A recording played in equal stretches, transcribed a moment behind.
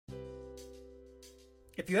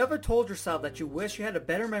If you ever told yourself that you wish you had a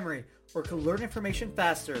better memory or could learn information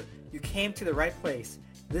faster, you came to the right place.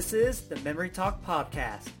 This is the Memory Talk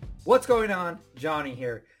Podcast. What's going on? Johnny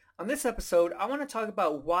here. On this episode, I want to talk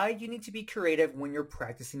about why you need to be creative when you're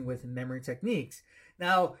practicing with memory techniques.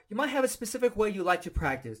 Now, you might have a specific way you like to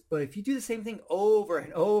practice, but if you do the same thing over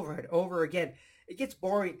and over and over again, it gets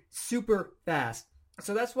boring super fast.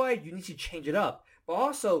 So that's why you need to change it up. But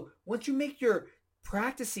also, once you make your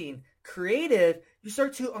practicing creative, you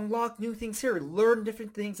start to unlock new things here, learn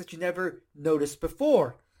different things that you never noticed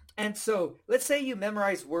before. And so let's say you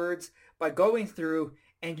memorize words by going through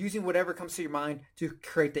and using whatever comes to your mind to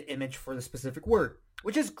create the image for the specific word,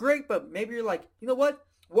 which is great, but maybe you're like, you know what?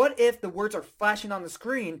 What if the words are flashing on the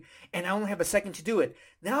screen and I only have a second to do it?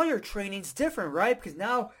 Now your training's different, right? Because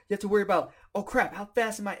now you have to worry about, oh crap, how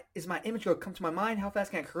fast is my image going to come to my mind? How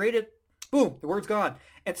fast can I create it? Boom, the word's gone.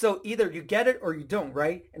 And so either you get it or you don't,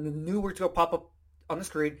 right? And the new words go pop up on the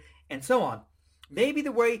screen and so on. Maybe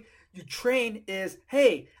the way you train is,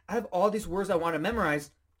 hey, I have all these words I want to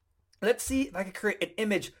memorize. Let's see if I can create an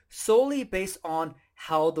image solely based on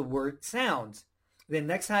how the word sounds. Then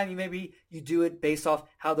next time you do it based off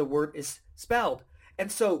how the word is spelled. And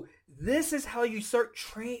so this is how you start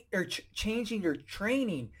changing your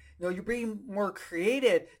training. You know, you're being more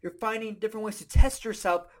creative. You're finding different ways to test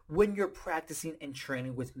yourself when you're practicing and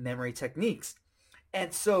training with memory techniques.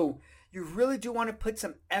 And so you really do want to put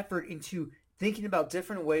some effort into thinking about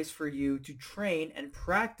different ways for you to train and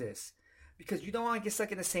practice, because you don't want to get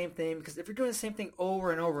stuck in the same thing, because if you're doing the same thing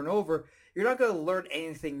over and over and over, you're not going to learn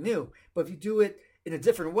anything new. But if you do it in a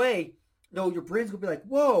different way, your brain's going to be like,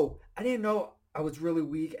 whoa, I didn't know I was really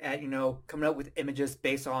weak at, coming up with images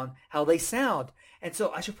based on how they sound. And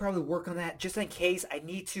so I should probably work on that just in case I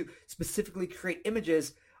need to specifically create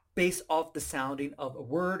images based off the sounding of a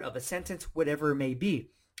word, of a sentence, whatever it may be.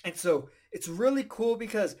 And so it's really cool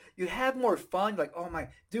because you have more fun. Like, oh my,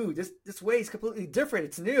 dude, this way is completely different.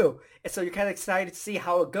 It's new. And so you're kind of excited to see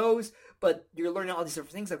how it goes, but you're learning all these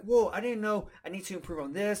different things like, whoa, I didn't know I need to improve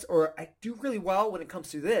on this, or I do really well when it comes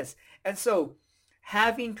to this. And so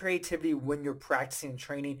having creativity when you're practicing and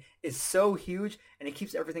training is so huge, and it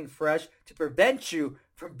keeps everything fresh to prevent you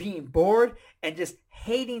from being bored and just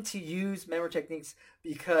hating to use memory techniques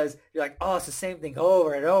because you're like, oh, it's the same thing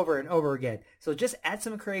over and over and over again. So just add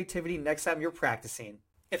some creativity next time you're practicing.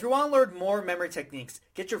 If you want to learn more memory techniques,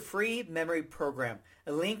 get your free memory program.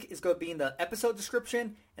 A link is going to be in the episode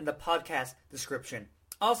description and the podcast description.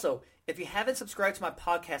 Also, if you haven't subscribed to my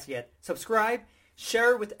podcast yet, subscribe,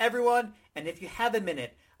 share it with everyone, and if you have a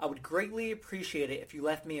minute, I would greatly appreciate it if you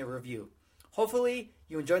left me a review. Hopefully,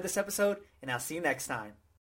 you enjoyed this episode, and I'll see you next time.